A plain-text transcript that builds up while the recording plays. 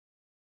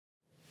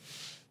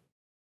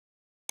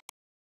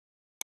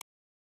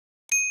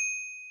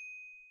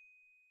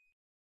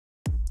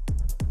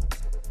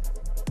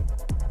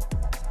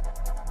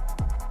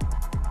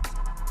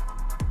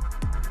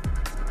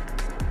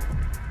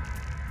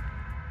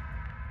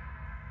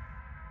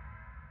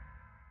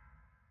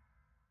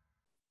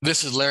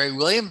This is Larry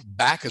Williams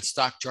back at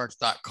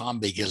StockCharts.com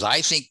because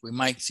I think we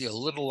might see a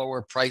little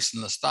lower price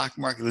in the stock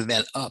market and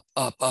then up,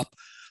 up, up,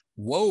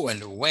 whoa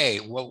and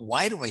away. Well,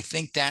 why do I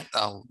think that?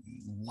 A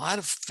lot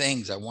of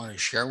things I want to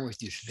share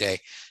with you today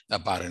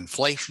about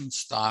inflation,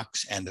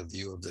 stocks, and a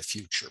view of the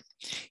future.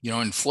 You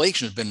know,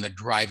 inflation has been the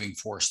driving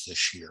force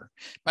this year,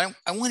 but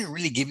I want to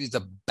really give you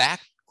the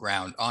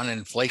background on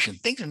inflation.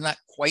 Things are not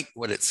quite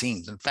what it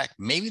seems. In fact,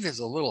 maybe there's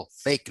a little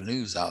fake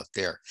news out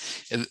there.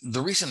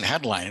 The recent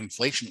headline,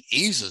 inflation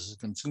eases as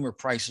consumer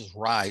prices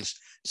rise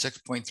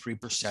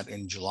 6.3%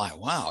 in July.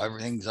 Wow,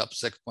 everything's up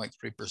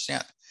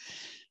 6.3%.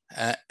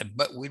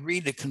 But we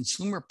read that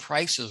consumer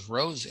prices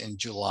rose in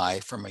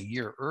July from a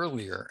year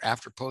earlier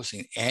after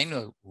posting an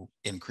annual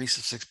increase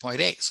of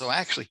 6.8. So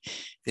actually,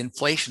 the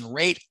inflation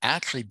rate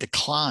actually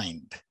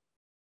declined.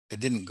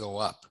 It didn't go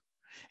up.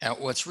 And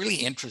what's really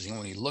interesting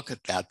when you look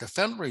at that, the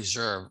Federal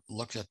Reserve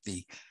looked at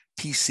the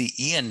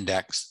PCE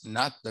index,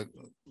 not the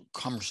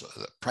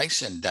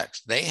price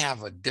index. They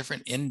have a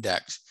different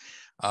index.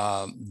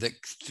 The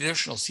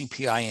traditional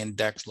CPI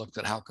index looked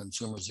at how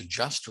consumers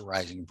adjust to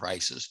rising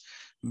prices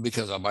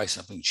because they'll buy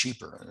something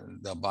cheaper.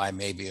 They'll buy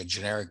maybe a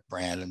generic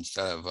brand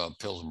instead of a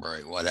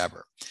Pillsbury,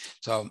 whatever.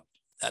 So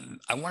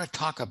I want to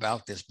talk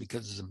about this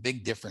because there's a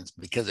big difference,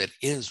 because it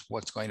is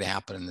what's going to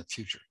happen in the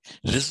future.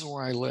 This is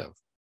where I live.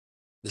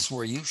 This is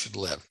where you should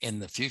live in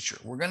the future.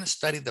 We're going to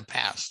study the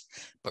past,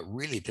 but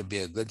really to be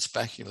a good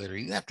speculator,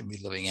 you have to be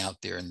living out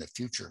there in the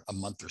future a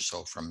month or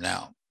so from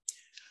now.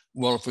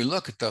 Well, if we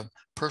look at the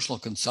personal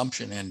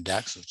consumption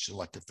index, which is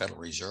what the Federal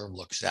Reserve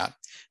looks at,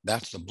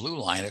 that's the blue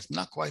line. It's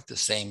not quite the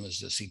same as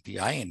the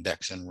CPI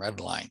index in red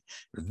line.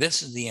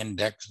 This is the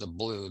index, the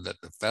blue,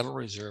 that the Federal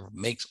Reserve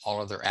makes all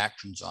of their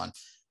actions on.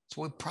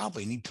 So we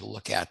probably need to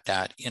look at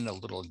that in a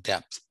little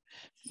depth.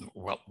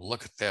 Well,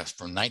 look at this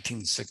from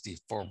 1960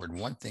 forward.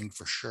 One thing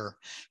for sure,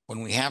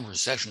 when we have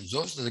recessions,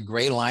 those are the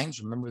gray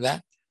lines. Remember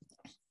that?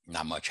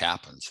 Not much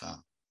happens, huh?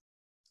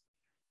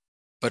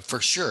 But for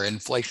sure,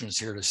 inflation is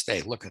here to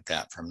stay. Look at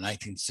that. From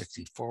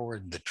 1960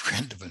 forward, the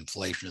trend of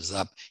inflation is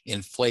up.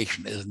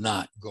 Inflation is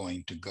not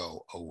going to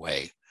go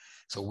away.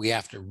 So we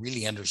have to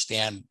really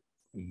understand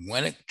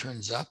when it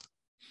turns up,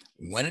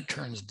 when it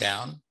turns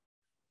down,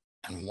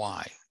 and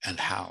why and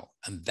how.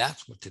 And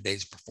that's what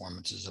today's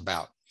performance is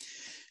about.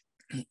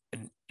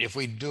 If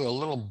we do a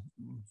little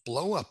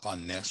blow up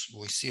on this,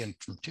 we see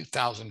from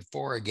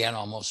 2004, again,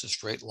 almost a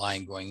straight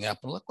line going up.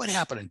 And look what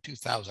happened in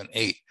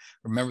 2008.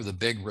 Remember the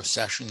big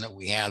recession that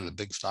we had, the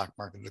big stock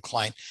market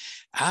decline?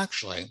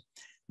 Actually,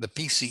 the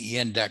PCE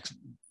index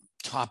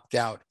topped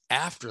out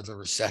after the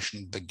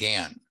recession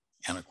began.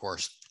 And of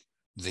course,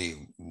 the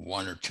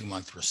 1 or 2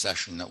 month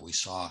recession that we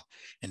saw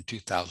in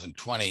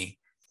 2020,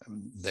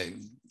 the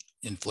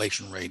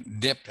inflation rate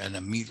dipped and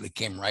immediately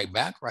came right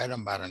back, right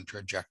about on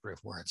trajectory of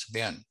where it's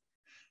been.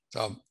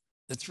 So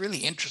it's really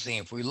interesting.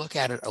 If we look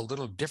at it a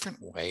little different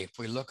way, if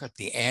we look at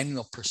the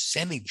annual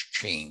percentage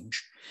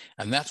change,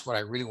 and that's what I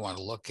really want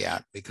to look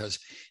at, because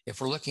if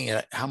we're looking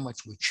at how much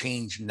we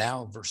change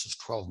now versus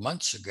 12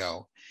 months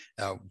ago,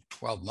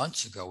 12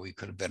 months ago, we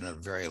could have been at a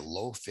very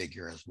low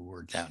figure as we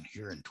were down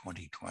here in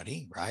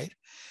 2020, right?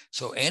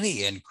 So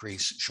any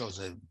increase shows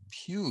a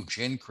huge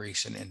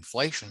increase in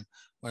inflation,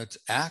 when it's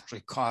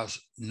actually caused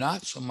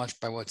not so much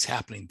by what's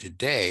happening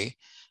today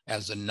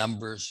as the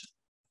numbers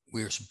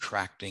we're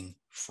subtracting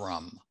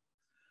from.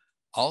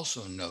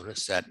 Also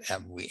notice that as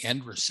we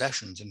end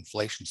recessions,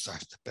 inflation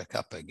starts to pick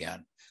up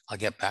again. I'll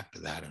get back to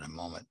that in a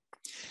moment.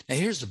 Now,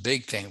 here's the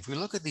big thing. If we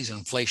look at these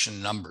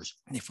inflation numbers,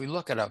 if we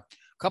look at a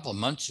couple of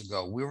months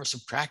ago, we were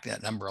subtracting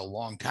that number a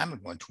long time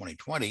ago in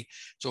 2020.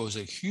 So it was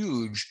a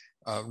huge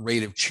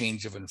rate of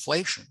change of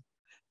inflation.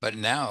 But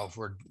now, if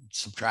we're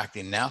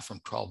subtracting now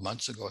from 12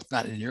 months ago, it's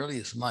not nearly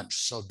as much.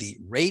 So the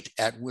rate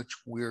at which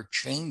we're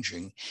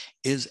changing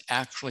is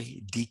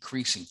actually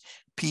decreasing.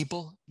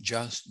 People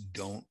just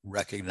don't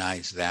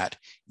recognize that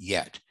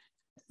yet.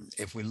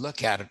 If we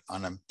look at it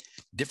on a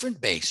different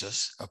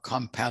basis, a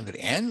compounded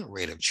annual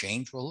rate of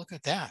change, well, look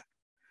at that.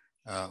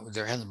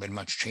 There hasn't been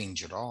much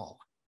change at all.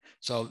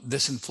 So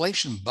this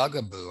inflation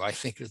bugaboo, I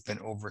think, has been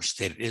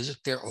overstated. Is it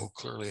there? Oh,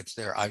 clearly it's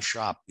there. I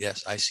shop.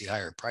 Yes, I see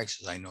higher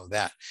prices. I know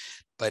that.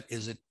 But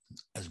is it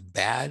as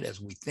bad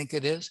as we think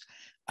it is?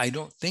 I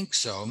don't think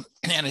so.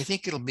 And I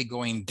think it'll be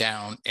going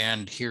down.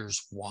 And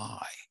here's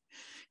why.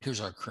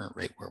 Here's our current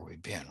rate where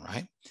we've been,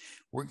 right?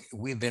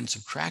 We've been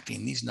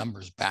subtracting these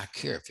numbers back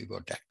here. If you go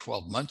back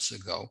 12 months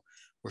ago,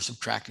 we're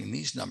subtracting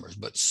these numbers.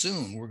 But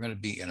soon we're going to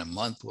be, in a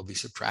month, we'll be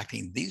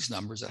subtracting these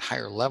numbers at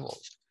higher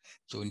levels.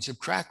 So when you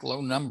subtract low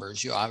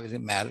numbers, you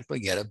automatically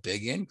get a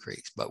big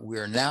increase. But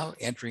we're now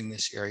entering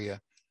this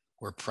area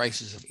where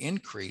prices have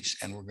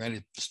increased, and we're going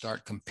to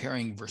start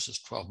comparing versus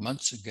 12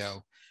 months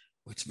ago,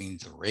 which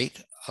means the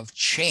rate of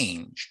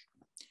change.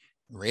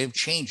 The rate of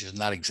change is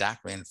not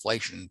exactly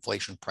inflation.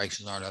 Inflation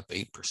prices aren't up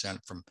 8%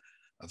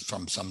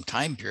 from some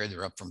time period.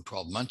 They're up from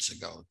 12 months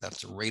ago.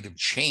 That's the rate of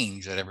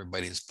change that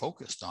everybody is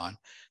focused on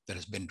that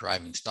has been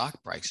driving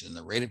stock prices. And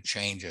the rate of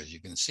change, as you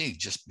can see,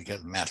 just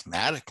because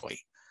mathematically,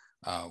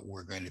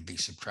 we're going to be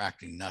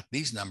subtracting not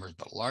these numbers,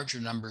 but larger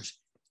numbers.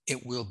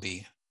 It will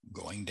be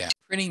going down.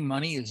 Printing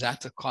money, is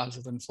that the cause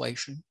of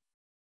inflation?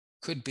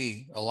 Could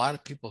be. A lot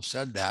of people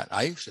said that.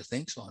 I used to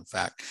think so, in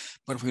fact.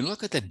 But if we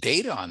look at the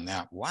data on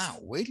that, wow,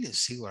 wait till you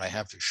see what I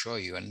have to show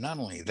you. And not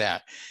only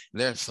that,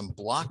 there's some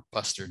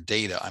blockbuster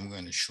data I'm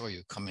going to show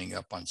you coming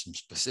up on some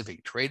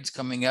specific trades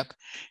coming up,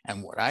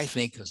 and what I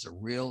think is the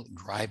real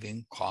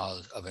driving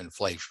cause of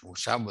inflation,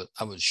 which I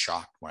was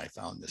shocked when I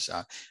found this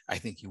out. I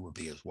think you would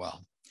be as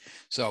well.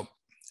 So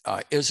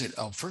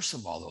first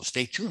of all, though,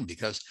 stay tuned,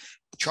 because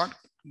ChartCon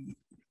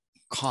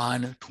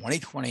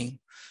 2020,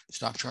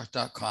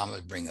 StockCharts.com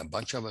is bringing a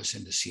bunch of us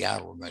into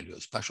Seattle. We're going to do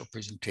a special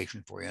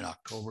presentation for you in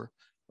October.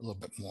 A little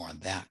bit more on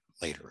that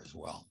later as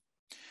well.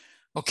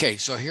 Okay,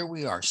 so here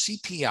we are.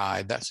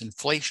 CPI, that's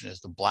inflation,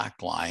 is the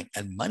black line,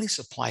 and money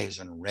supply is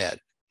in red.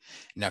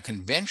 Now,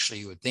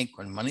 conventionally, you would think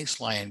when money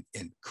supply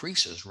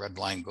increases, red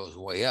line goes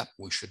way up,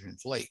 we should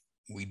inflate.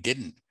 We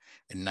didn't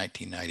in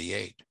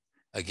 1998.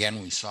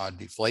 Again, we saw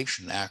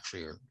deflation,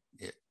 actually, or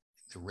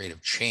the rate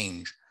of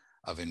change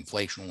of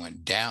inflation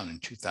went down in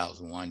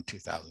 2001,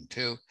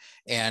 2002,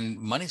 and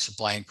money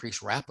supply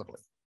increased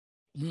rapidly.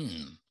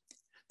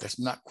 That's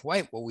not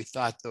quite what we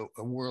thought the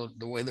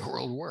way the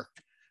world worked.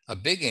 A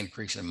big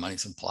increase in money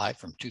supply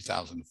from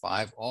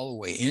 2005 all the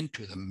way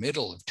into the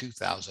middle of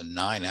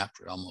 2009,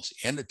 after almost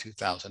the end of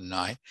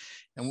 2009,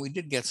 and we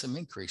did get some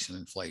increase in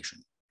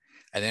inflation.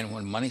 And then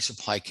when money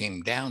supply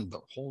came down,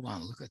 but hold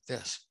on, look at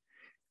this.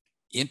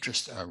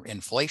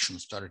 Inflation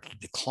started to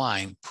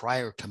decline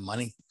prior to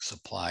money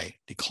supply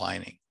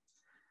declining.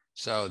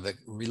 So the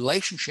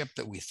relationship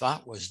that we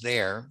thought was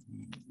there,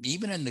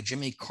 even in the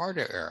Jimmy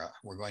Carter era,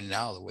 we're going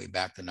now all the way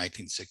back to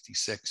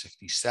 1966,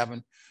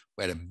 67,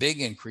 we had a big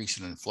increase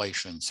in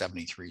inflation in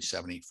 73,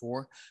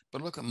 74,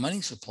 but look at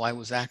money supply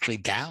was actually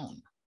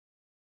down.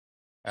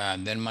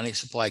 And then money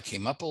supply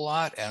came up a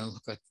lot, and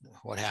look at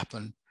what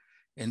happened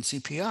in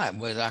CPI, it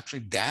was actually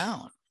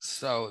down.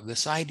 So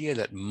this idea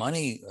that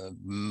money,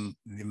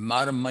 the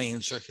amount of money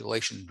in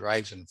circulation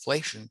drives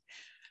inflation,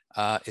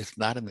 it's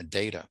not in the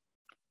data.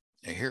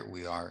 Now here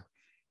we are,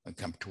 and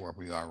come to where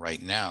we are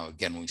right now.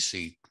 Again, we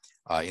see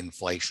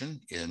inflation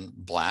in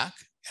black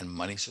and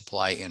money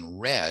supply in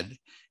red.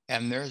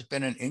 And there's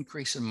been an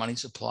increase in money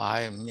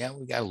supply. And yeah,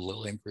 we got a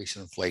little increase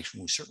in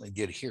inflation. We certainly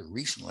did here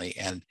recently.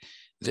 And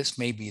this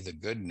may be the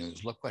good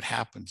news. Look what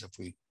happens if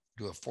we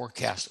do a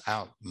forecast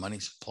out, money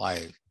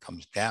supply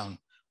comes down,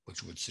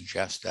 which would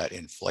suggest that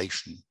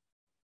inflation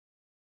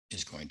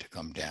is going to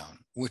come down,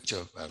 which,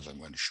 as I'm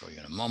going to show you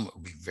in a moment,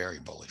 will be very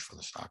bullish for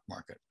the stock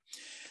market.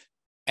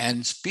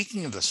 And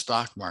speaking of the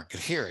stock market,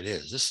 here it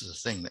is. This is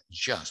a thing that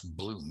just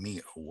blew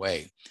me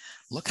away.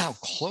 Look how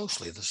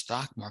closely the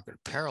stock market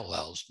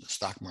parallels. The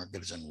stock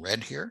market is in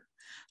red here.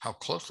 How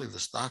closely the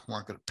stock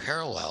market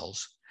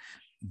parallels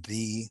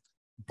the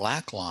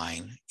black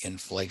line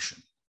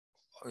inflation.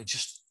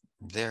 Just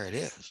there it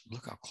is.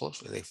 Look how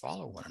closely they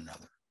follow one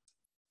another.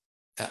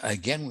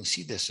 Again, we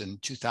see this in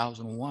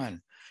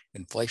 2001.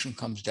 Inflation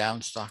comes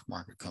down, stock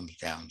market comes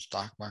down.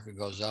 Stock market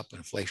goes up,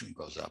 inflation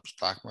goes up.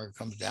 Stock market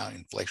comes down,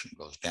 inflation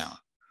goes down.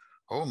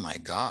 Oh my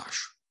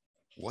gosh,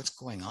 what's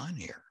going on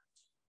here?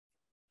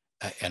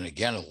 And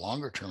again, a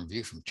longer term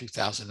view from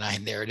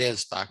 2009, there it is.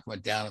 Stock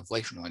went down,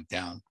 inflation went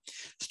down.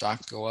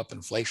 Stocks go up,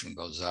 inflation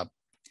goes up.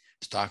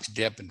 Stocks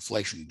dip,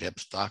 inflation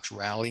dips. Stocks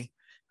rally.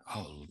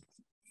 Oh,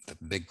 the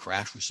big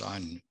crash we saw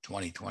in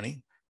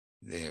 2020,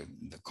 the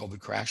COVID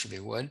crash, if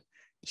you would.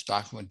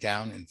 Stocks went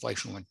down,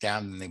 inflation went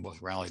down, and they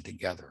both rallied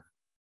together.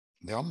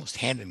 They're almost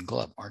hand in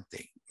glove, aren't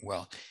they?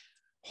 Well,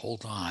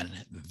 hold on.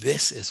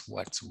 This is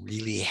what's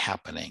really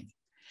happening.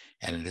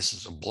 And this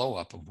is a blow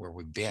up of where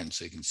we've been.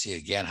 So you can see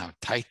again how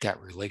tight that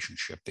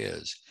relationship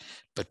is.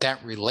 But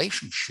that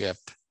relationship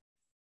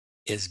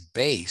is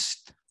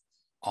based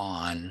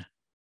on,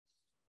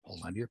 hold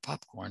on to your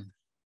popcorn,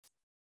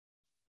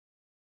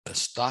 the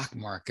stock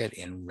market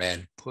in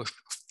red pushed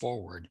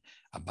forward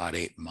about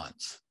 8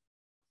 months.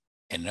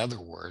 In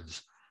other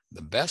words,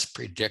 the best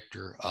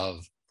predictor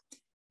of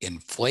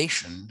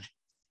inflation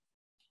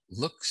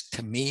looks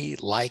to me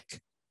like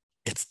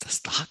it's the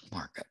stock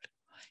market.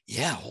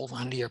 Yeah, hold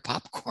on to your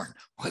popcorn.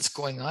 What's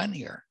going on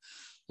here?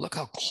 Look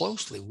how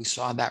closely we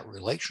saw that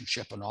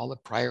relationship in all the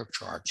prior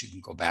charts. You can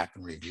go back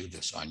and review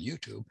this on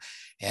YouTube.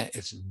 And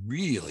it's a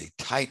really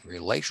tight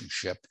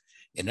relationship.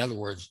 In other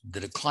words, the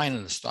decline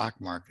in the stock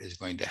market is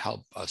going to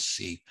help us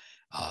see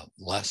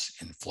less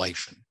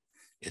inflation.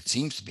 It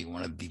seems to be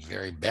one of the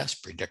very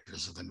best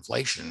predictors of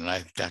inflation. And I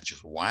think that's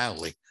just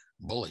wildly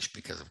bullish,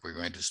 because if we're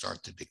going to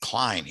start to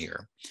decline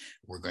here,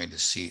 we're going to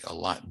see a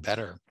lot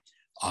better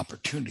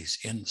opportunities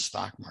in the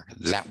stock market.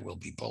 That will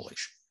be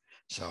bullish.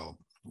 So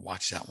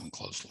watch that one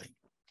closely.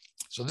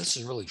 So this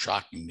is really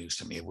shocking news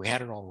to me. If we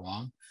had it all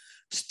wrong,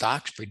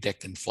 stocks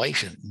predict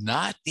inflation,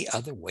 not the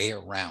other way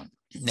around.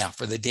 Now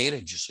for the data,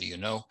 just so you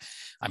know,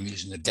 I'm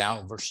using the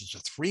Dow versus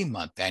the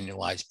 3-month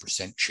annualized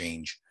percent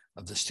change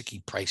of the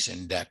sticky price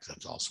index.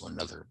 That's also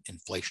another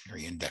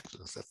inflationary index that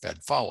the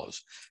Fed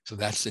follows. So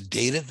that's the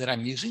data that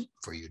I'm using.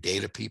 For you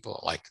data people,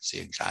 I like to see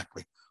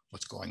exactly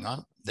what's going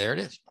on. There it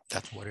is.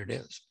 That's what it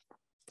is.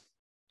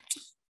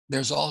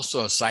 There's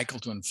also a cycle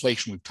to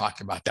inflation. We've talked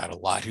about that a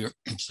lot here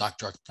in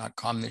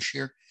StockCharts.com this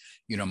year.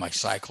 You know, my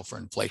cycle for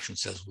inflation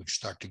says we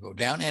start to go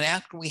down. And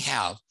after we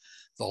have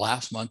the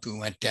last month, we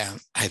went down.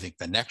 I think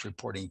the next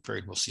reporting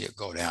period, we'll see it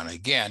go down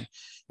again.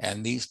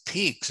 And these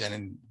peaks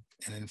and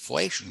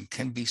inflation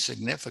can be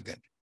significant.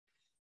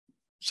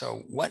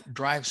 So what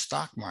drives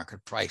stock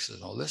market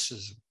prices? Oh, this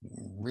is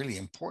really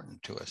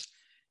important to us.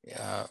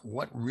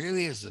 What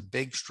really is the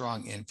big,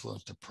 strong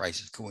influence to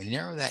prices? Can we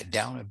narrow that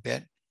down a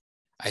bit?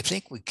 I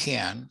think we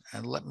can,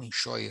 and let me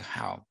show you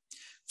how.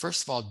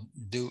 First of all,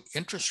 do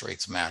interest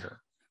rates matter?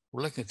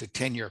 We're looking at the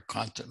 10-year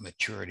constant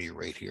maturity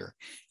rate here.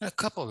 And a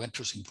couple of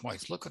interesting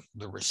points. Look at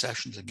the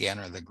recessions again,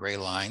 or the gray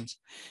lines.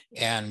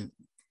 And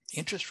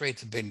interest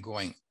rates have been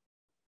going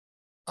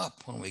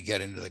up when we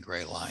get into the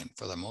gray line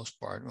for the most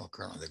part. Well,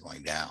 currently they're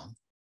going down.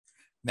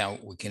 Now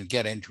we can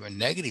get into a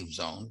negative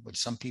zone, which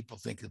some people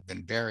think has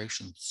been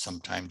bearish, and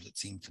sometimes it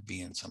seems to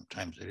be, and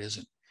sometimes it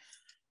isn't.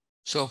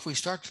 So if we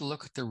start to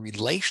look at the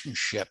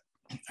relationship,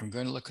 I'm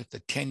going to look at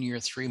the 10-year,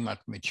 3-month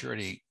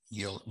maturity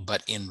yield,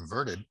 but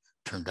inverted,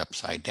 turned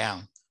upside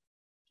down.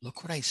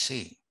 Look what I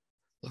see.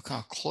 Look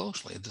how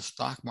closely the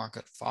stock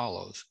market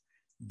follows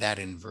that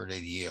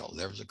inverted yield.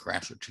 There was a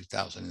crash of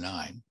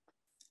 2009.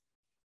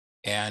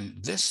 And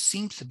this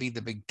seems to be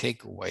the big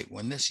takeaway.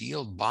 When this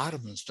yield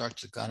bottoms and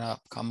starts to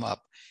come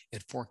up,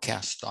 it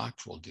forecasts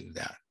stocks will do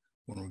that.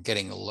 When we're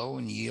getting a low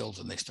in yields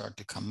and they start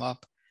to come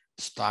up,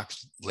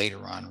 stocks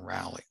later on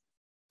rally.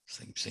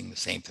 Seeing the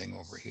same thing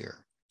over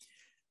here.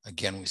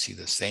 Again, we see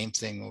the same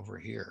thing over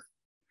here.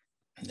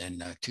 And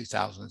then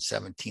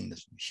 2017,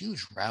 this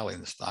huge rally in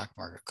the stock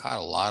market caught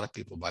a lot of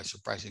people by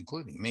surprise,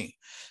 including me.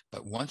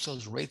 But once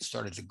those rates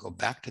started to go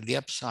back to the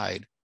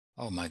upside,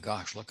 oh my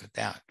gosh, look at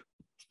that.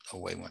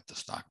 Away went the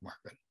stock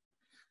market.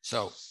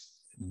 So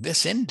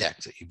this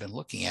index that you've been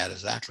looking at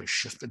is actually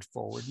shifted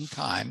forward in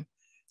time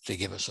to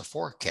give us a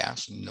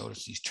forecast. And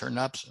notice these turn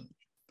ups and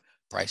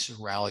prices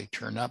rally,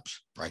 turn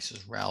ups,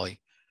 prices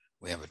rally.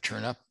 We have a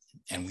turn up,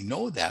 and we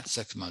know that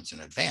 6 months in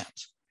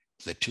advance.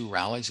 The 2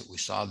 rallies that we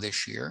saw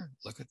this year,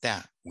 look at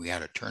that. We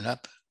had a turn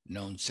up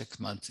known 6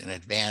 months in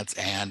advance,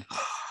 and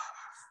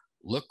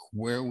look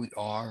where we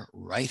are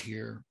right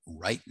here,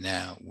 right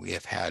now. We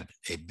have had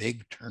a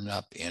big turn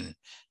up in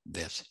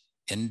this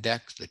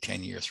index, the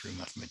 10-year,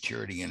 3-month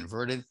maturity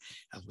inverted,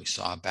 as we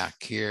saw back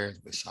here,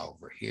 we saw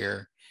over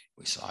here,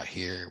 we saw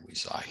here, we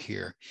saw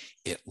here.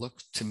 It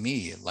looks to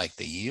me like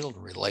the yield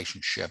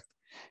relationship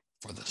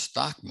for the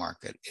stock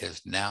market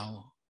is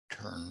now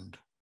turned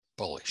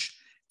bullish.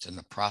 It's in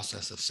the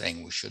process of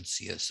saying we should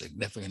see a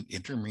significant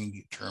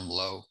intermediate term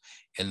low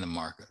in the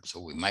market.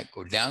 So we might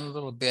go down a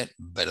little bit,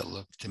 but it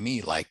looks to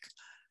me like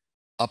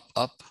up,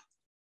 up,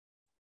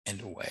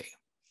 and away.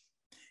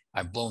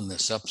 I've blown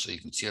this up so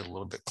you can see it a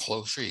little bit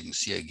closer. You can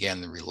see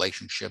again the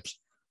relationships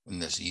when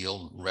this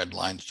yield red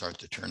line starts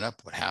to turn up,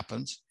 what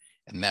happens.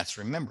 And that's,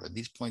 remember,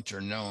 these points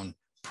are known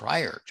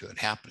prior to it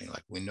happening.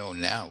 Like we know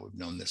now, we've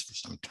known this for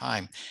some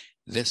time.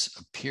 This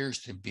appears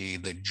to be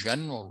the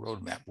general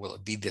roadmap. Will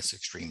it be this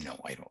extreme? No,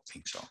 I don't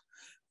think so.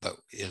 But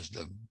is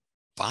the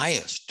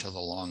bias to the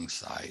long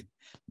side?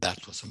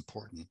 That's what's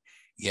important.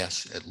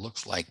 Yes, it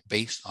looks like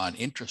based on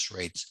interest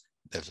rates,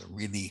 there's a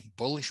really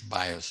bullish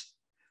bias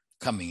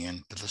coming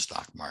into the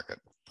stock market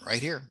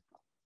right here,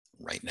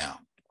 right now.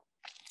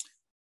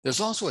 There's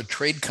also a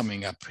trade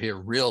coming up here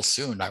real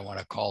soon. I want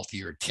to call to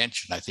your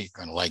attention. I think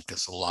you're going to like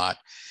this a lot.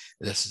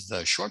 This is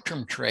the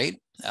short-term trade,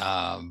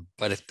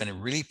 but it's been a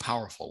really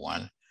powerful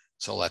one.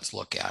 So let's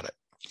look at it.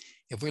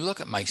 If we look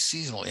at my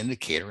seasonal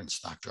indicator in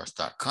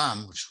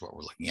StockCharts.com, which is what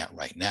we're looking at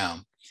right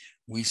now,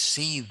 we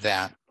see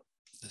that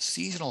the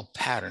seasonal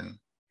pattern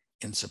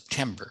in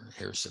September,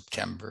 here's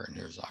September and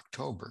here's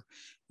October,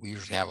 we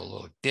usually have a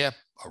little dip,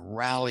 a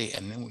rally,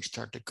 and then we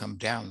start to come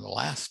down the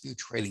last few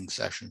trading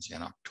sessions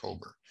in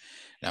October.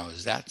 Now,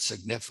 is that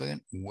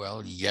significant?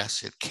 Well,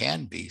 yes, it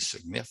can be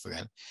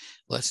significant.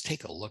 Let's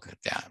take a look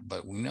at that.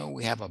 But we know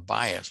we have a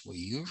bias. We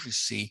usually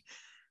see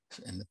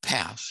in the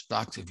past,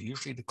 stocks have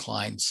usually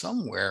declined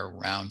somewhere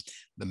around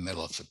the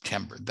middle of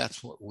September.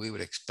 That's what we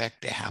would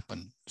expect to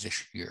happen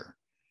this year.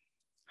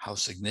 How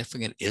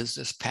significant is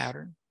this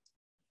pattern?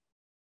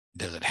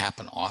 Does it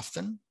happen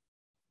often?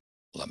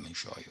 Let me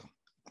show you.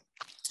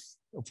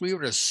 If we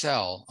were to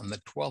sell on the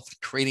 12th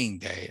trading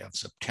day of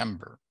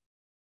September,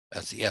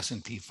 that's the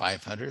S&P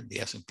 500,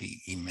 the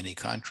S&P E-mini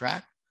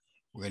contract.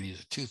 We're going to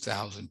use a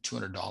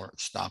 $2,200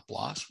 stop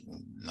loss.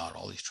 Not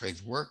all these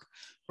trades work.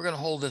 We're going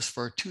to hold this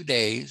for 2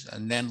 days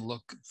and then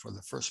look for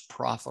the first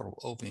profitable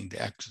opening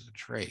to exit the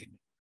trade.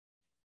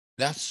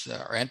 That's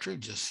our entry,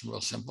 just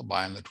real simple,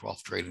 buy on the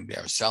 12th trading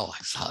day, or sell,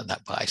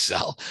 not buy,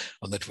 sell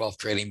on the 12th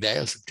trading day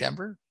of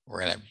September.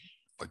 We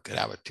could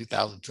have a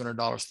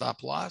 $2,200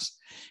 stop loss.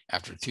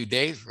 After 2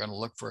 days, we're going to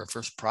look for a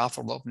first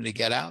profitable opening to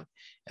get out.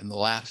 In the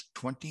last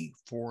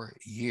 24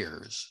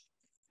 years,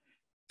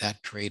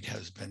 that trade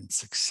has been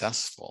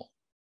successful.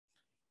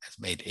 It's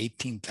made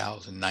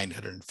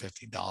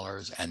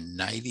 $18,950 and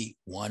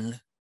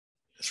 91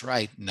 That's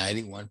right,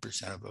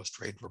 91% of those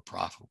trades were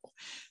profitable.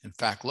 In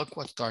fact, look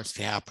what starts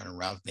to happen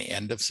around the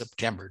end of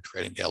September,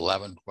 trading to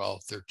 11,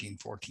 12, 13,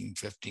 14,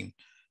 15.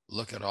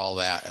 Look at all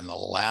that in the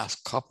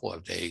last couple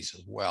of days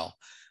as well,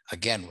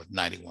 again with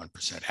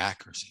 91%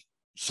 accuracy.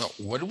 So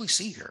what do we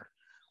see here?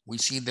 We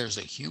see there's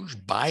a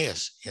huge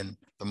bias in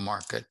the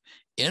market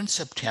in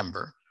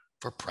September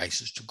for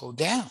prices to go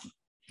down,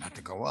 not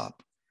to go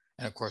up.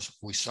 And of course,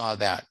 we saw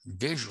that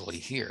visually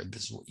here.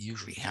 This is what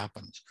usually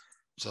happens.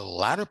 So the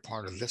latter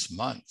part of this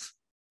month,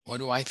 what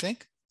do I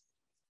think?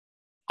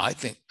 I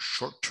think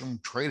short-term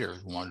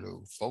traders want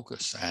to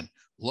focus and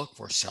look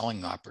for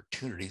selling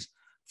opportunities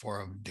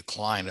for a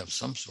decline of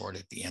some sort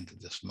at the end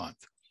of this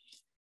month.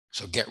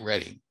 So get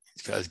ready,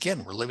 because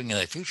again, we're living in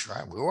the future,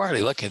 right? We're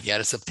already looking at the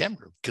end of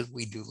September because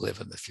we do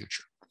live in the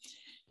future.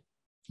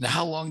 Now,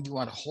 how long do you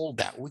want to hold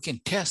that? We can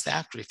test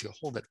actually if you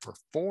hold it for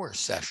 4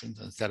 sessions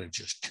instead of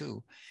just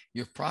 2,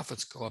 your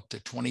profits go up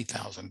to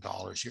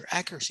 $20,000. Your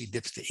accuracy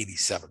dips to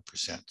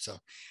 87%. So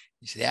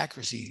you see the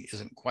accuracy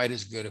isn't quite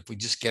as good if we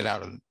just get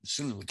out as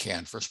soon as we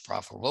can. First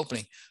profitable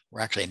opening, we're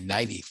actually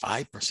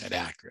 95%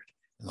 accurate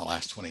in the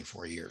last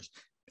 24 years,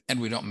 and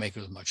we don't make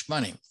as much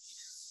money.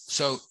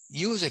 So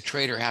you as a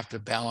trader have to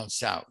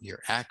balance out your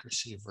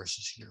accuracy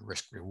versus your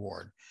risk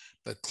reward.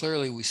 But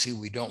clearly we see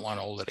we don't want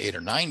to hold it 8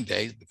 or 9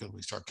 days because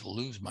we start to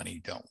lose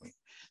money, don't we?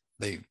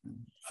 The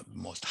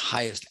most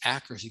highest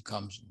accuracy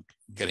comes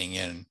getting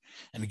in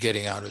and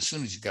getting out as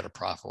soon as you've got a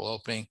profitable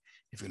opening.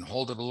 If you can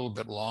hold it a little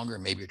bit longer,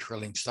 maybe a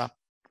trailing stop,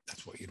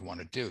 that's what you'd want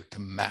to do to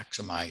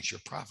maximize your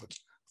profits.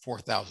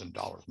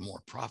 $4,000 more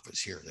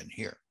profits here than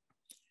here.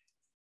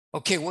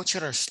 Okay, what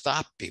should our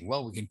stop be?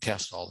 Well, we can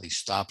test all these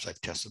stops.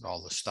 I've tested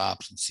all the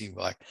stops and see,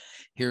 like,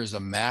 here's a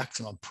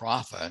maximum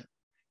profit.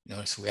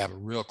 Notice we have a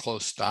real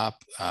close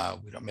stop.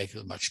 We don't make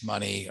as much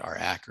money. Our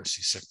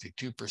accuracy is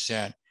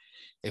 62%.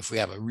 If we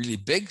have a really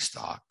big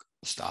stop,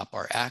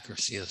 our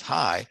accuracy is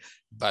high,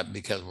 but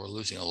because we're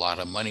losing a lot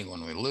of money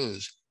when we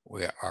lose,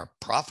 our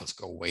profits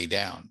go way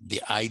down.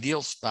 The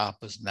ideal stop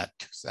is in that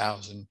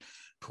 $2,000,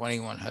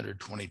 $2,100,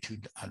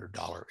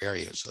 $2,200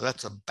 area. So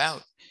that's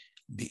about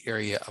the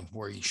area of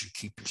where you should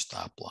keep your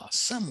stop loss,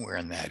 somewhere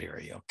in that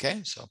area,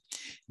 okay? So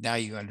now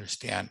you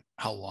understand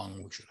how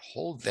long we should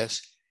hold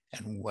this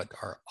and what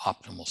our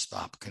optimal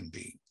stop can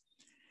be.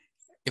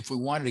 If we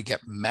wanted to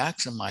get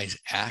maximized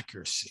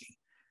accuracy,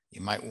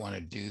 you might want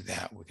to do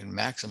that. We can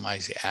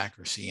maximize the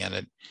accuracy in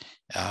it.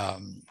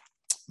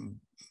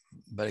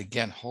 But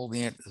again,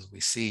 holding it, as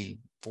we see,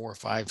 4,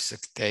 5,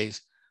 6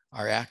 days,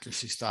 our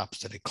accuracy stops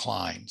to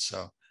decline.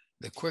 So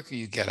the quicker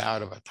you get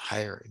out of it, the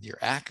higher your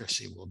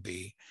accuracy will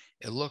be.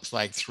 It looks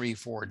like 3,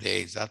 4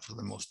 days. That's where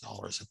the most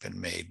dollars have been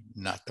made,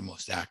 not the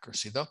most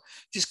accuracy, though.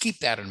 Just keep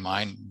that in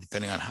mind,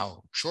 depending on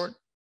how short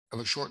of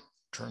a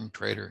short-term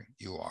trader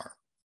you are.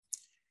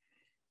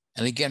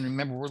 And again,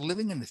 remember, we're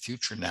living in the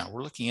future now.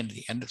 We're looking into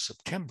the end of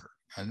September,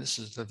 and this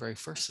is the very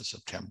 1st of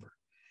September.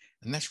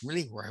 And that's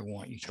really where I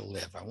want you to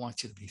live. I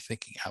want you to be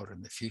thinking out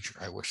in the future.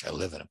 I wish I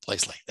lived in a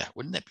place like that.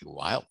 Wouldn't that be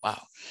wild?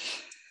 Wow.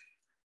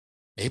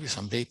 Maybe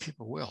someday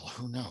people will.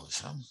 Who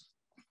knows?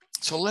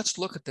 So let's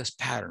look at this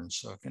pattern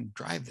so I can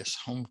drive this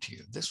home to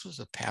you. This was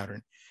a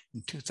pattern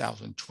in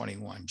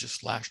 2021,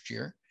 just last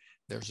year.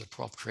 There's a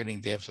 12th trading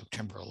day of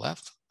September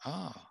 11th.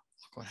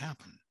 Look what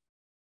happened.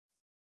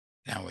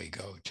 Now we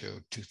go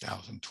to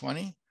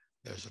 2020.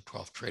 There's a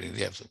 12th trading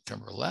day of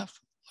September 11th.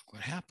 Look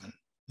what happened.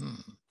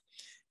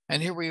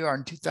 And here we are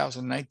in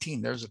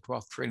 2019. There's a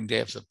 12th trading day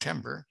of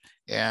September.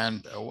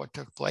 And what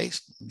took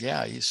place?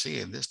 Yeah, you see,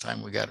 and this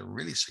time we got a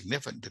really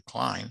significant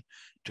decline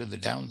to the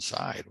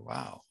downside.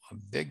 Wow, a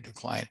big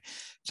decline.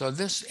 So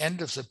this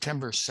end of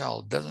September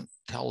sell doesn't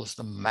tell us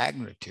the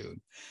magnitude,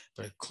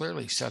 but it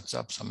clearly sets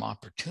up some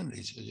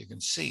opportunities. As you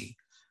can see,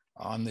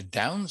 on the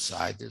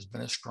downside, there's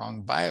been a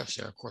strong bias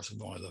there. Of course,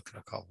 we've only looked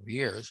at a couple of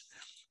years.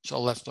 So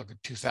let's look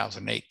at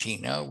 2018.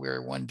 Now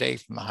we're 1 day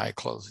from the high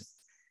closing.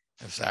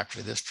 It's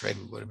actually this trade,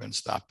 we would have been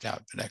stopped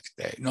out the next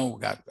day. No,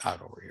 we got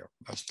out over here.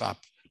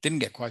 Didn't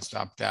get quite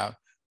stopped out.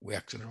 We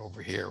exited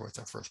over here with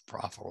our first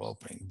profitable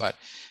opening. But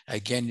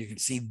again, you can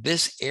see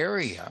this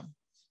area,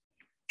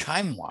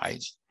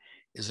 time-wise,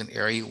 is an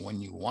area when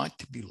you want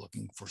to be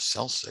looking for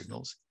sell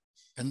signals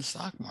in the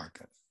stock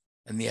market,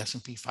 in the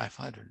S&P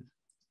 500,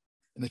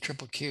 in the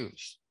triple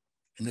Qs,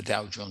 in the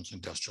Dow Jones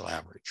Industrial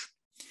Average.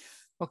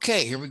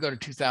 Okay, here we go to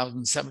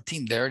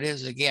 2017. There it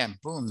is again.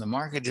 Boom, the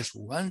market just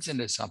runs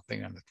into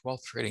something on the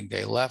 12th trading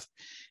day left,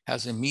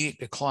 has an immediate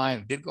decline.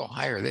 It did go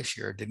higher this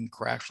year. It didn't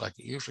crash like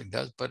it usually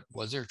does, but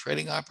was there a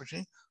trading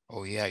opportunity?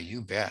 Oh yeah,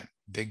 you bet.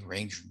 Big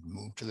range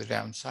move to the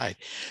downside.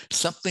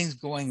 Something's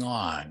going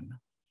on.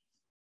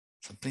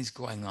 Something's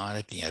going on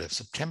at the end of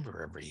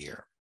September every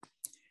year.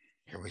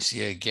 Here we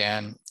see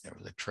again, there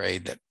was a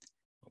trade that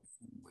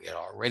we had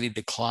already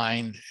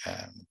declined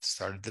and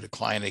started to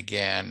decline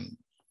again.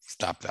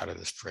 Stopped out of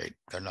this trade.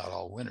 They're not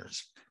all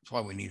winners. That's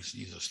why we need to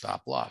use a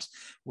stop loss.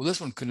 Well, this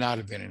one could not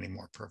have been any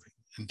more perfect.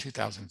 In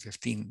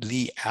 2015,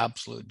 the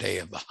absolute day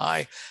of the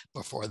high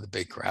before the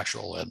big crash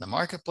all in the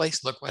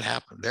marketplace, look what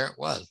happened. There it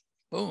was.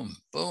 Boom,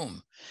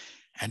 boom.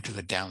 and to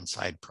the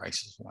downside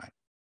prices went.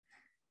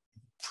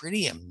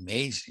 Pretty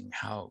amazing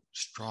how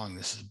strong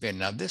this has been.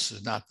 Now, this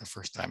is not the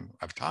first time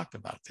I've talked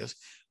about this.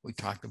 We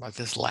talked about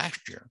this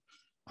last year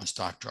on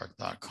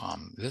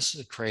StockCharts.com. This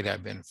is a trade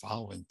I've been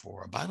following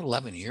for about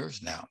 11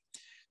 years now.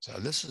 So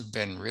this has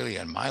been really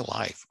in my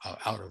life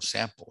out of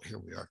sample. Here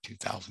we are,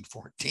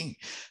 2014,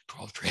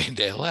 12 trading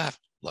day left.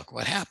 Look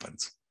what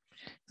happens.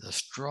 The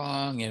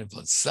strong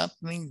influence,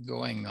 something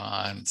going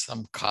on,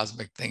 some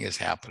cosmic thing is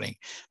happening.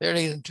 There it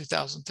is in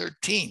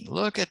 2013.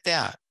 Look at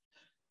that.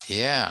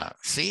 Yeah,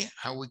 see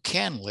how we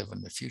can live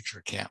in the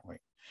future, can't we?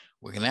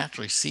 We can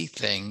actually see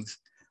things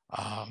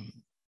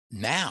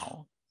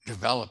now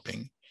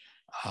developing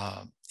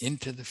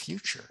into the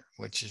future,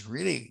 which is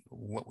really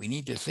what we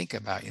need to think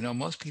about. You know,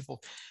 most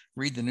people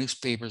read the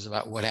newspapers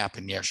about what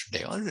happened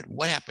yesterday.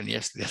 What happened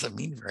yesterday doesn't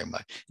mean very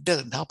much. It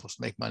doesn't help us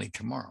make money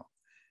tomorrow.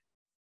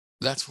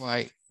 That's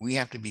why we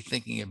have to be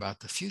thinking about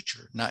the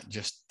future, not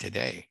just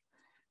today,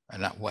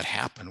 and not what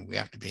happened. We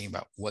have to be thinking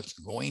about what's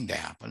going to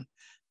happen.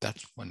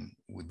 That's when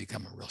we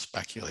become a real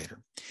speculator.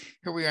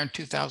 Here we are in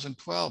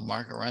 2012,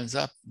 market runs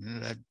up,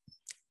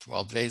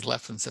 12 days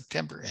left in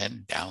September,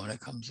 and down it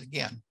comes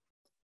again.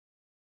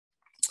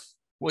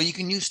 Well, you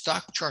can use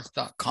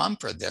StockCharts.com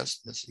for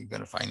this. You're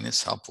going to find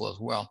this helpful as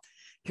well.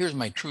 Here's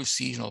my true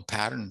seasonal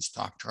pattern in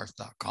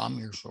StockCharts.com.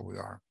 Here's where we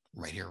are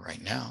right here,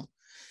 right now.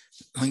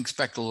 We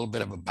expect a little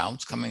bit of a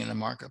bounce coming in the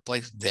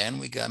marketplace. Then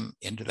we come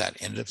into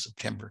that end of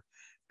September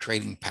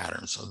trading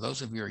pattern. So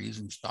those of you who are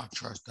using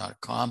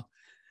StockCharts.com,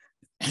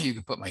 you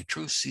can put my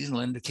true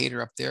seasonal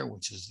indicator up there,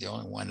 which is the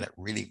only one that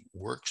really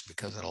works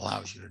because it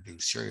allows you to do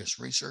serious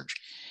research.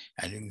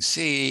 And you can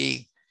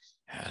see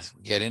as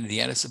we get into the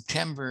end of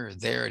September,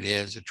 there it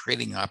is, a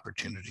trading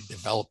opportunity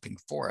developing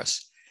for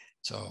us.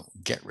 So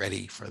get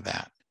ready for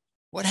that.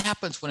 What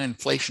happens when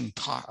inflation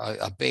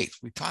abates?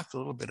 We talked a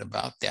little bit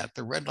about that.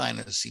 The red line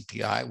is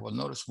CPI. Well,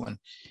 notice when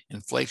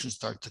inflation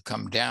starts to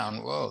come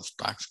down, whoa,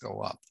 stocks go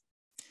up.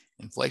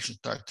 Inflation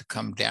starts to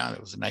come down. It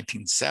was in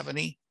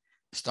 1970,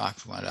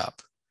 stocks went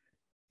up.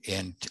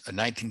 In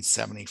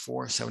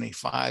 1974,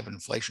 75,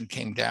 inflation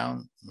came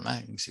down. You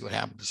can see what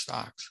happened to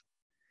stocks.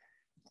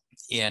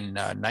 In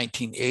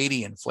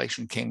 1980,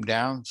 inflation came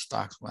down,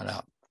 stocks went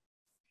up.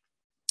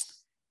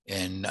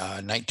 In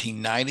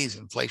 1990s,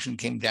 inflation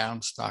came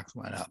down, stocks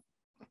went up.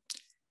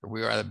 Here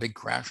we are at a big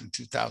crash in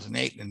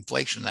 2008.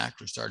 Inflation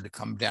actually started to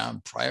come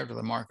down prior to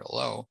the market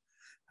low,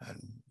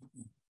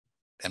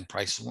 and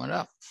prices went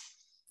up.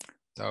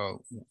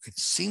 So it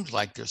seems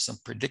like there's some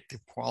predictive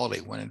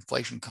quality. When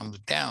inflation comes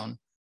down,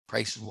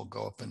 prices will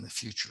go up in the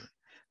future.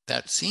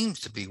 That seems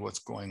to be what's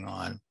going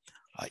on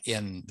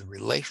in the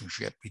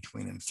relationship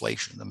between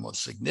inflation. The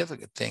most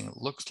significant thing, it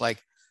looks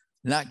like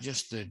not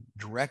just the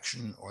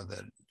direction or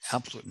the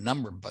absolute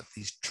number, but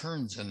these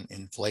turns in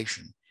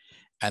inflation.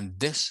 And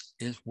this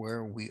is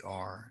where we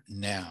are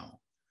now.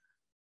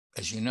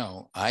 As you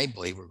know, I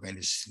believe we're going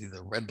to see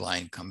the red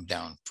line come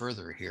down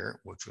further here,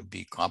 which would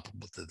be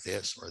comparable to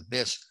this or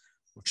this,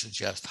 which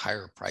suggests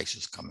higher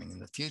prices coming in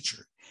the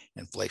future.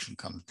 Inflation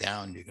comes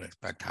down, you can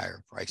expect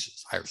higher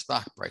prices, higher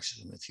stock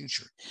prices in the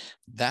future.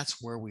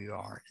 That's where we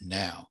are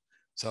now.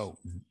 So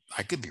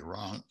I could be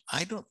wrong.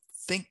 I don't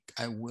think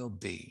I will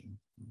be,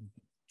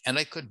 and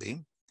I could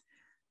be.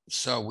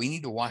 So we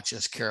need to watch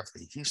this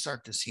carefully. If you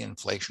start to see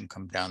inflation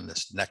come down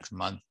this next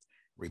month,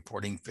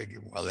 reporting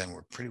figure, well, then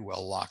we're pretty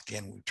well locked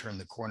in. We turn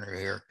the corner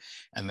here,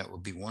 and that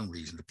would be one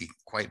reason to be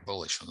quite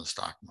bullish on the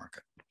stock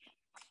market.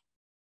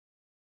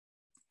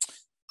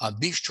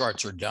 These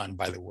charts are done,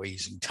 by the way,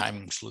 using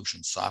Timing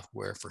Solutions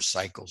software for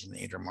cycles and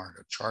the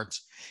Intermarket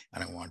charts.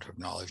 And I want to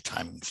acknowledge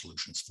Timing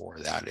Solutions for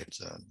that. It's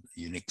a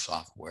unique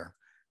software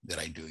that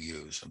I do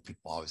use. And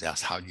people always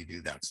ask, how do you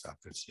do that stuff?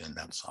 It's in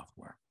that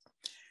software.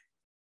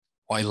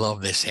 Oh, I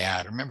love this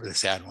ad. I remember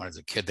this ad when I was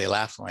a kid. They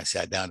laughed when I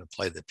sat down to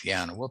play the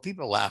piano. Well,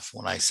 people laugh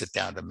when I sit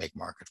down to make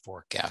market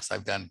forecasts.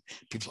 I've done,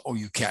 people, oh,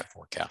 you can't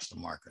forecast the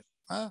market.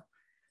 Well,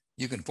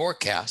 you can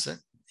forecast it.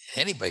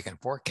 Anybody can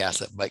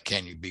forecast it, but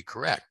can you be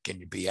correct?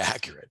 Can you be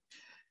accurate?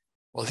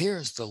 Well,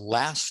 here's the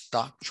last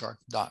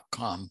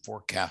StockCharts.com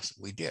forecast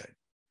that we did.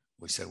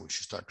 We said we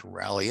should start to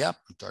rally up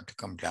and start to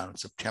come down in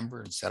September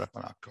and set up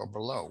an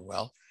October low.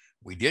 Well,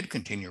 we did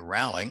continue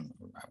rallying.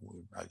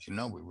 As you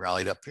know, we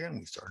rallied up here and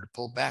we started to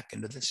pull back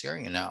into this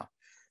area now.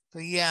 So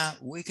yeah,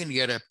 we can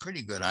get a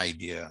pretty good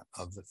idea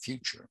of the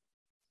future.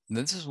 And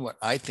this is what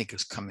I think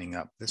is coming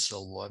up. This is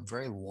a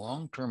very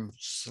long-term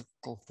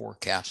cyclical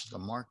forecast of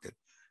the market.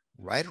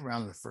 Right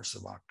around the 1st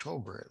of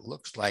October, it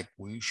looks like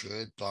we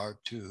should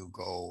start to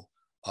go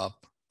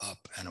up,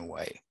 up, and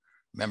away.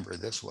 Remember,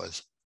 this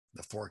was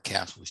the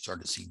forecast we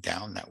started to see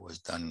down. That was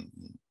done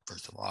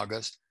 1st of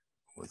August.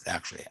 With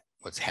actually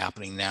what's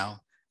happening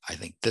now, I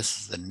think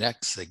this is the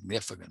next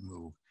significant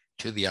move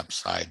to the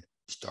upside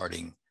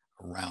starting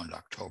around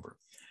October.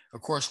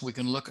 Of course, we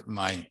can look at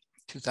my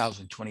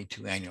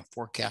 2022 annual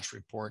forecast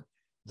report.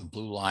 The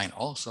blue line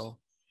also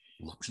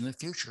looks in the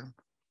future.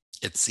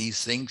 It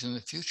sees things in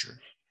the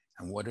future.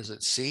 And what does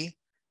it see?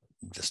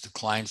 This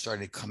decline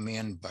started to come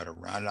in, but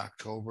around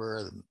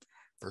October,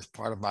 First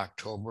part of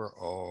October,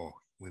 oh,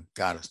 we've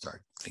got to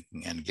start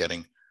thinking and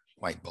getting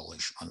quite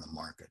bullish on the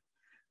market.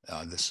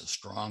 This is a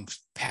strong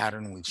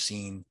pattern we've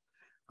seen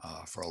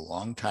for a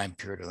long time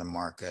period of the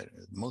market.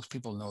 Most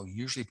people know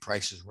usually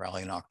prices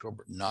rally in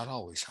October, not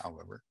always,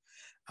 however,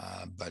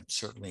 but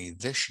certainly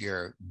this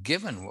year,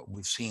 given what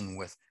we've seen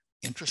with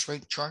interest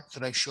rate charts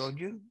that I showed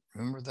you,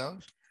 remember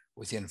those?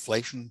 With the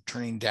inflation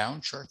turning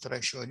down chart that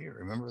I showed you,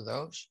 remember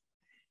those?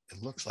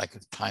 It looks like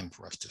it's time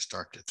for us to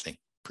start to think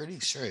pretty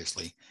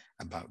seriously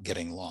about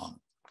getting long.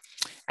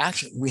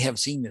 Actually, we have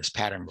seen this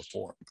pattern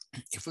before.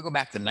 If we go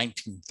back to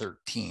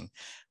 1913,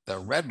 the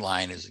red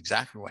line is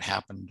exactly what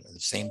happened, the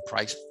same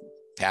price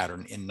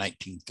pattern in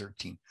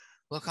 1913.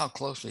 Look how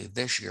closely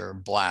this year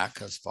black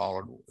has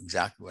followed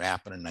exactly what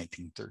happened in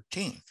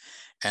 1913.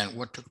 And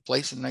what took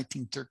place in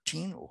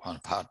 1913? On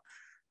about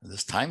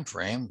this time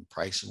frame,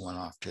 prices went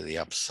off to the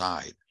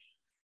upside.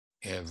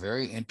 Yeah,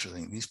 very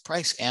interesting. These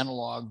price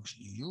analogs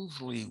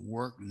usually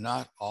work,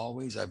 not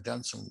always. I've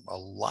done a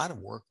lot of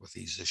work with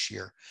these this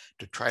year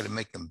to try to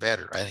make them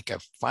better. I think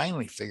I've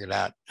finally figured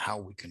out how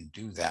we can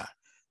do that.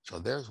 So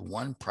there's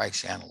one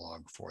price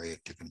analog for you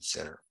to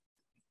consider.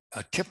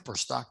 A tip for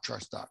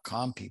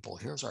StockCharts.com people,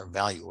 here's our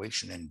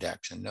valuation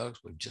index. And notice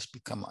we've just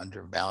become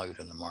undervalued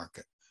in the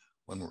market.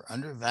 When we're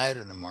undervalued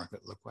in the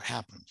market, look what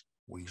happens.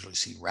 We usually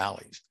see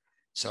rallies.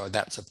 So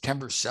that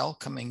September sell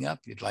coming up,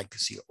 you'd like to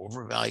see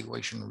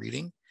overvaluation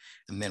reading.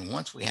 And then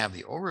once we have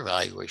the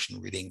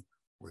overvaluation reading,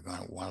 we're going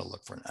to want to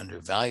look for an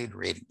undervalued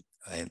rating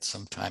at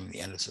sometime at the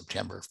end of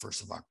September,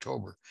 1st of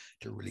October,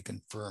 to really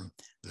confirm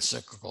the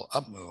cyclical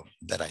up move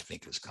that I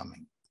think is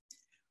coming.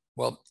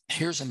 Well,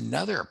 here's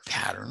another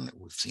pattern that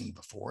we've seen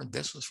before.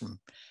 This was from,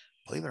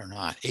 believe it or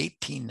not,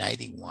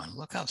 1891.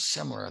 Look how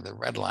similar the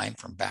red line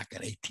from back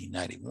in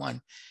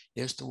 1891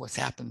 is to what's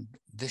happened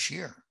this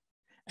year.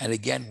 And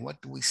again,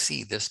 what do we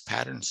see? This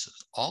pattern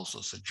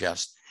also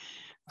suggests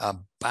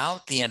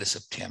about the end of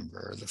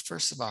September, the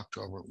 1st of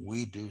October,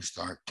 we do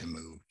start to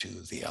move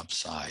to the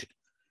upside.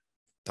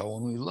 So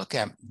when we look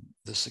at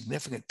the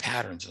significant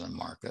patterns in the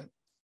market,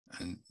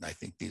 and I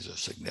think these are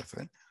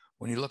significant,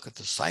 when you look at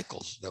the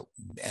cycles,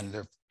 and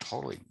they're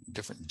totally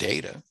different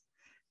data,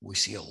 we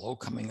see a low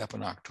coming up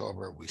in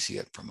October. We see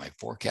it from my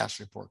forecast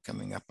report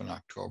coming up in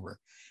October.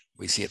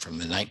 We see it from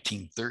the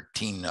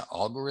 1913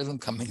 algorithm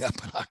coming up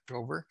in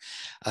October.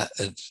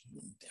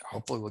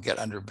 Hopefully we'll get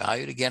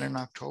undervalued again in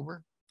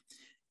October.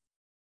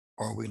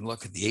 Or we can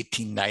look at the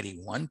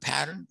 1891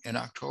 pattern in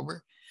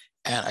October.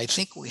 And I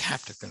think we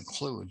have to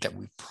conclude that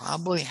we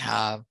probably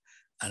have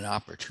an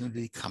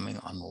opportunity coming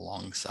on the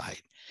long side.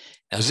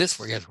 Now this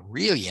will get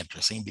really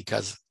interesting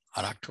because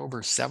on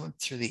October 7th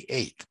through the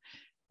 8th,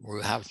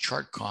 we'll have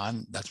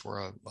ChartCon. That's where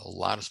a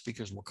lot of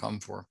speakers will come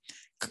for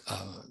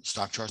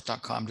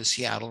StockCharts.com to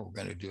Seattle.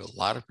 We're going to do a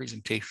lot of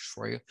presentations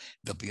for you.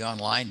 They'll be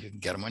online. You can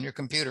get them on your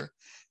computer.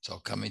 So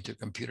come into a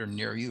computer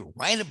near you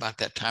right about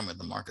that time of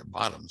the market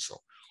bottom. So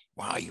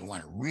wow, you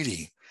want to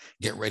really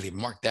get ready to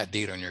mark that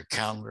date on your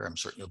calendar. I'm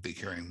certain you'll be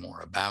hearing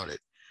more about it.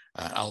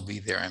 I'll be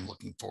there. I'm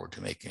looking forward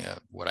to making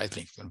what I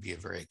think is going to be a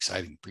very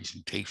exciting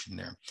presentation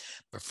there.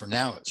 But for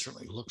now, it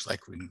certainly looks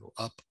like we can go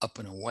up, up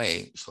and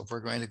away. So if we're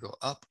going to go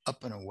up,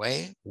 up and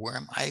away, where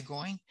am I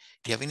going?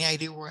 Do you have any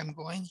idea where I'm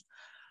going?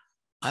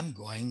 I'm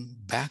going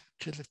back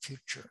to the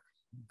future.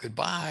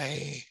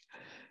 Goodbye.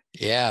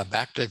 Yeah,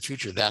 back to the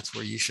future. That's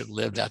where you should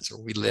live. That's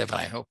where we live.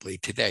 And hopefully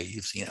today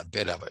you've seen a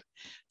bit of it.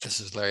 This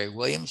is Larry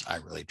Williams,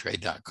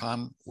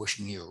 ireallytrade.com,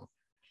 wishing you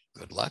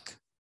good luck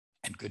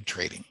and good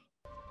trading.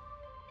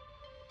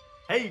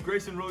 Hey,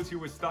 Grayson Rose here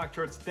with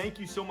StockCharts. Thank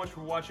you so much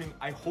for watching.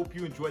 I hope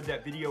you enjoyed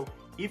that video.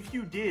 If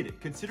you did,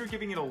 consider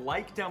giving it a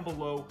like down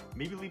below,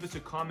 maybe leave us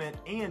a comment,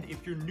 and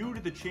if you're new to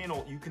the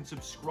channel, you can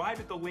subscribe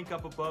at the link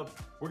up above.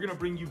 We're gonna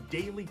bring you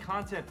daily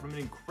content from an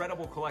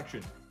incredible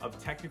collection of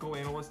technical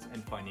analysts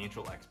and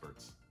financial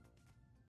experts.